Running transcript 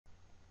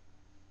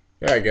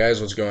Alright guys,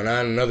 what's going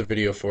on? Another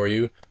video for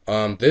you.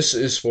 This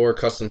is for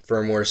custom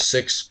firmware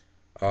 6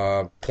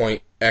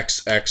 point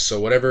XX, so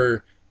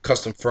whatever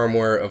custom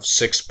firmware of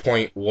 6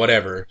 point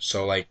whatever,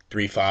 so like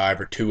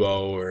 3.5 or 2.0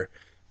 or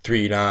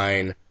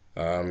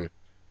 3.9.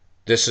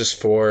 This is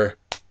for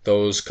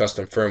those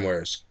custom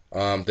firmwares.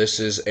 This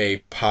is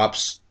a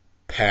POPs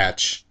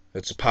patch.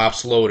 It's a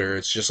POPs loader.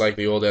 It's just like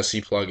the old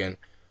SE plugin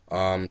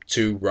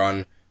to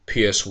run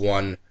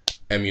PS1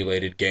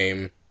 emulated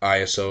game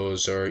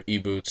ISOs or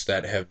e-boots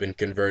that have been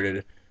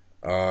converted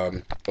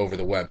over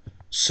the web.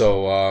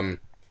 So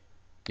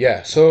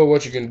yeah, so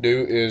what you're going to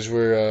do is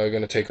we're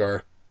going to take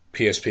our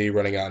PSP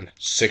running on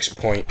 6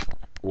 point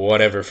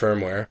whatever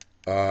firmware.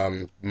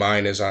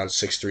 Mine is on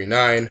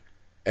 6.3.9,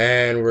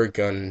 and we're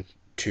going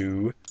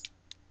to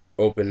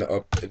open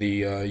up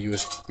the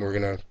USB. We're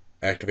going to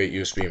activate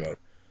USB mode.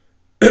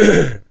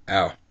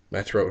 Ow,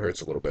 my throat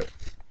hurts a little bit.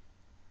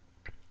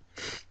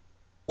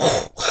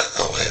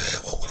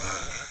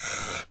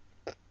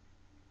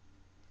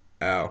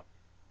 Ow.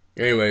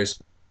 Anyways,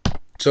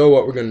 so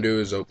what we're going to do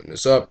is open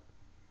this up.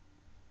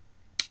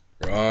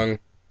 Wrong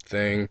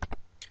thing.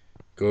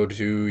 Go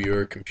to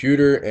your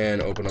computer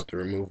and open up the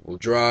removable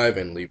drive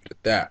and leave it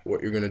at that.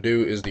 What you're going to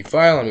do is the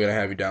file I'm going to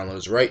have you download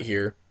is right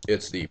here.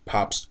 It's the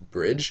POPs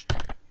bridge.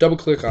 Double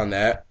click on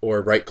that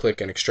or right click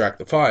and extract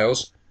the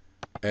files,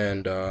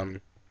 and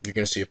you're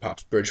going to see a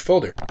POPs bridge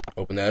folder.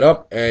 Open that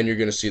up and you're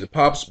going to see the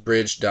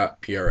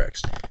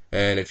popsbridge.prx,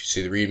 and if you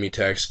see the readme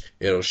text,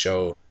 it'll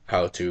show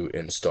how to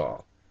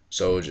install.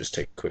 So just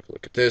take a quick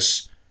look at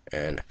this,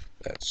 and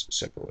that's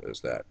simple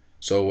as that.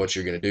 So what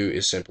you're going to do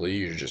is simply,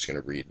 you're just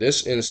going to read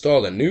this.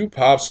 Install the new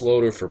POPs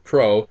loader for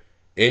Pro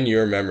in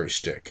your memory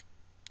stick.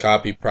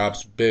 Copy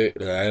POPs Bridge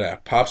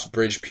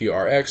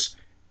PRX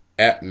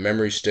at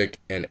memory stick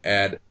and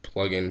add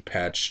plugin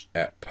patch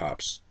at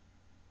POPs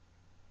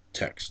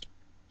text.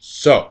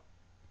 So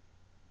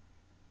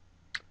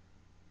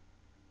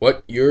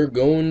what you're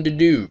going to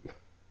do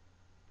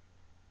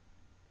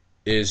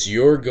is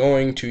you're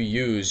going to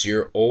use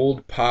your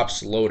old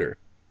POPs loader,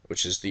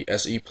 which is the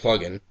SE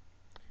plugin,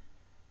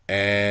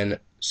 and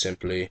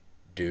simply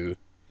do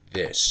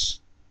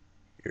this.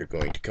 You're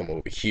going to come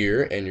over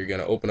here and you're going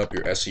to open up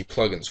your SE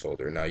plugins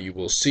folder. Now you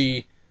will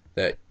see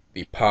that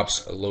the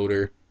POPs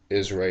loader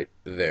is right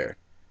there.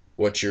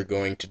 What you're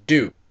going to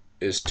do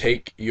is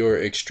take your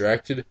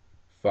extracted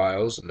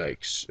files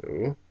like so.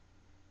 You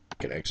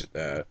can exit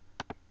that.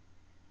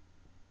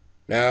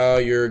 Now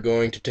you're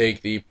going to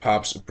take the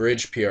POPs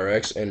bridge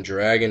PRX and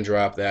drag and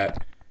drop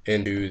that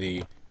into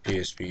the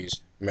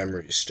PSP's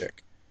memory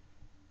stick.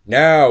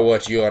 Now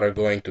what you are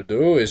going to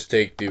do is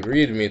take the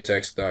readme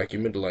text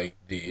document like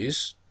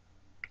this,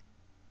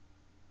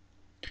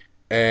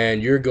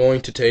 and you're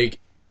going to take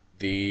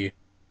the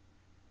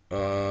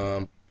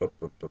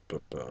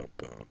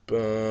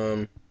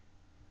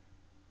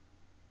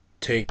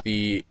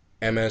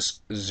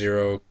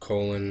ms0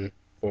 colon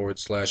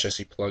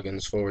 /se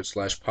plugins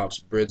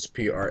 /pops bridge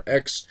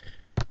prx,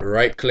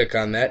 right click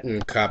on that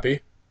and copy,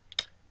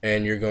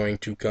 and you're going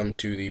to come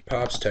to the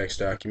pops text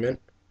document.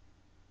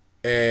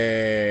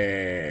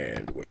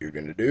 And what you're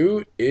going to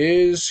do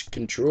is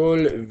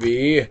Control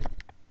V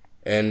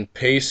and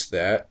paste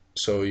that.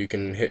 So you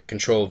can hit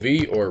Control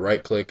V or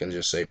right click and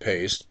just say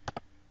paste.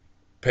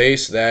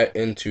 Paste that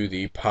into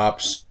the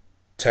POPs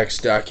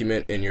text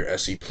document in your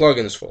SE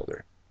plugins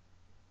folder.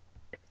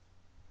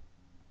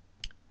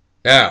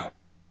 Now,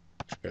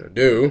 what you're going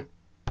to do,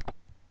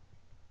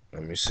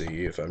 let me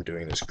see if I'm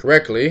doing this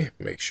correctly.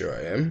 Make sure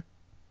I am.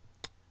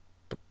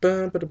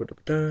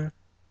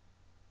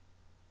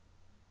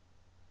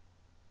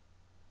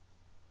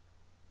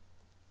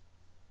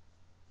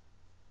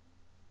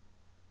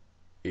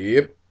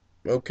 Yep.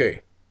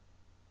 Okay.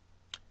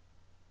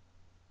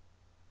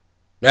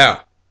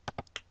 Now,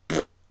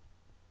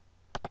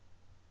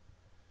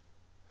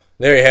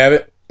 there you have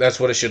it. That's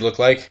what it should look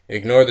like.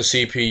 Ignore the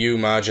CPU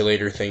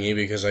modulator thingy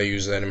because I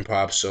use that in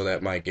POPs so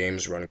that my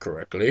games run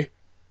correctly.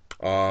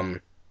 I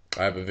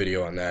have a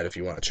video on that if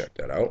you want to check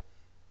that out.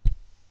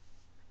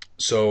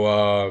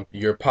 So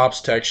your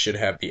POPs text should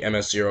have the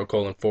ms0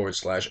 colon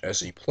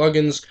 /se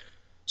plugins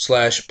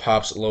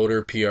 /pops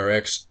loader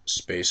prx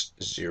space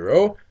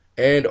 0,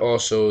 and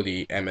also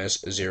the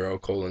ms0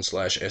 colon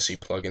 /se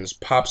plugins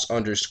pops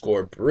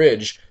underscore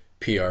bridge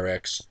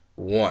prx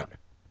 1.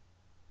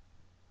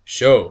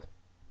 So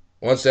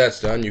once that's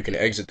done, you can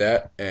exit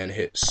that and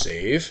hit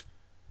save,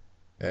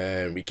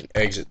 and we can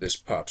exit this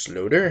POPs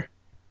loader,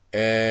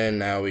 and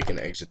now we can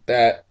exit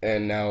that,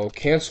 and now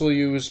cancel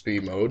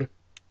USB mode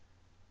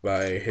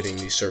by hitting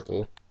the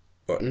circle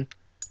button.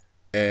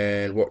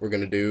 And what we're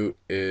going to do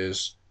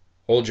is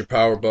hold your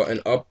power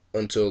button up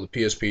until the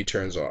PSP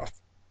turns off.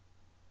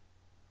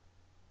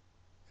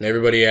 And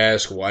everybody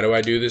asks, why do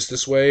I do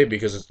this way?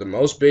 Because it's the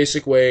most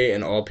basic way,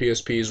 and all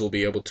PSPs will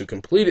be able to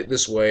complete it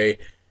this way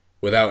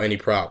without any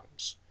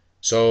problems.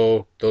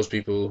 So those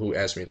people who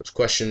ask me those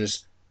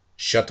questions,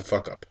 shut the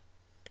fuck up.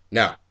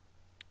 Now,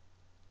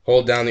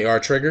 hold down the R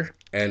trigger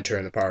and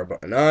turn the power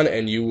button on,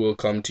 and you will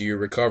come to your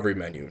recovery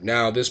menu.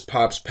 Now, this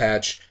POPs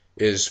patch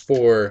is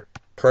for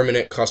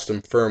permanent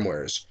custom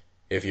firmwares.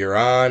 If you're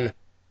on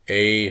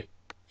a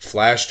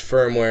flashed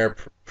firmware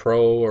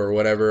Pro or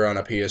whatever on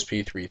a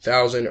PSP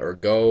 3000 or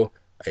Go,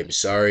 I'm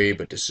sorry,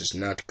 but this is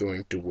not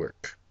going to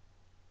work.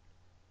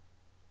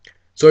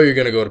 So you're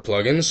going to go to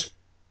plugins,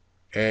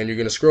 and you're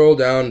going to scroll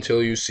down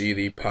until you see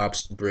the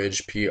Pops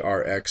Bridge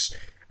PRX,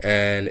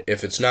 and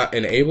if it's not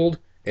enabled,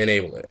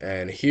 enable it.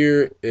 And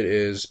here it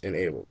is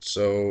enabled.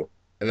 So,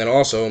 and then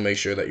also make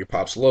sure that your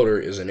Pops Loader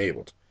is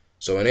enabled.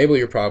 So enable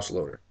your Pops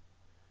Loader,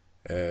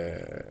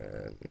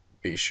 and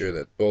be sure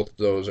that both of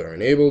those are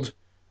enabled.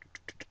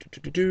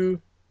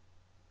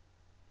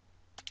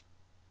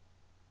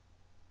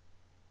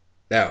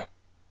 Now,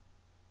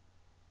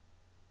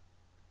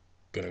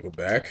 gonna go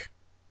back,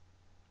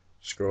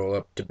 scroll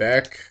up to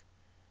back,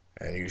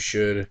 and you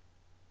should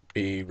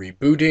be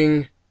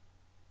rebooting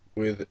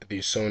with the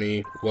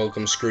Sony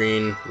welcome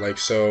screen like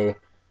so,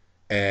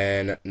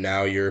 and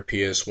now your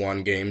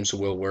PS1 games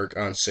will work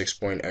on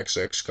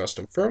 6.xx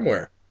custom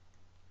firmware.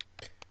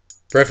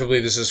 Preferably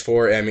this is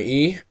for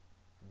ME,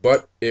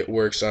 but it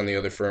works on the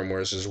other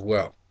firmwares as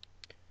well.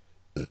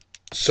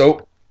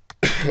 So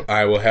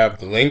I will have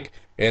the link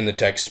in the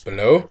text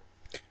below.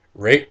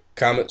 Rate,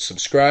 comment,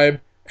 subscribe,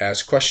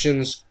 ask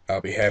questions.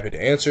 I'll be happy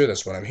to answer.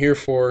 That's what I'm here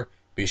for.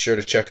 Be sure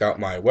to check out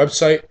my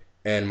website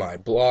and my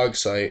blog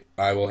site.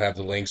 I will have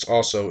the links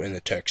also in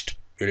the text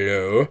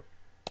below.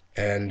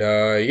 And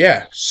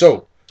yeah,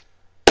 so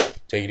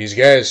take it easy,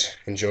 guys.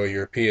 Enjoy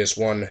your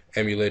PS1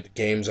 emulated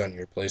games on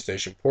your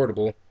PlayStation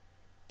Portable.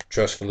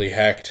 Trustfully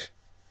hacked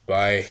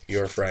by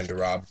your friend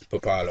Rob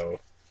Papalo.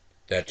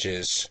 That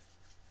is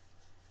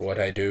what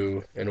I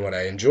do and what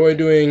I enjoy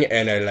doing,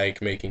 and I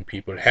like making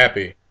people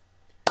happy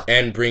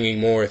and bringing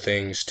more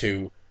things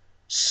to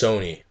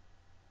Sony,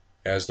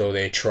 as though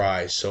they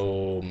try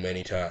so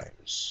many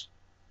times,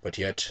 but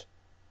yet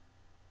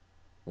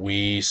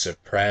we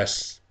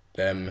surpass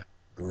them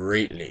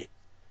greatly.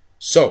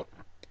 So,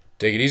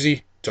 take it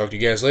easy, talk to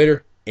you guys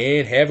later,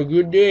 and have a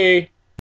good day.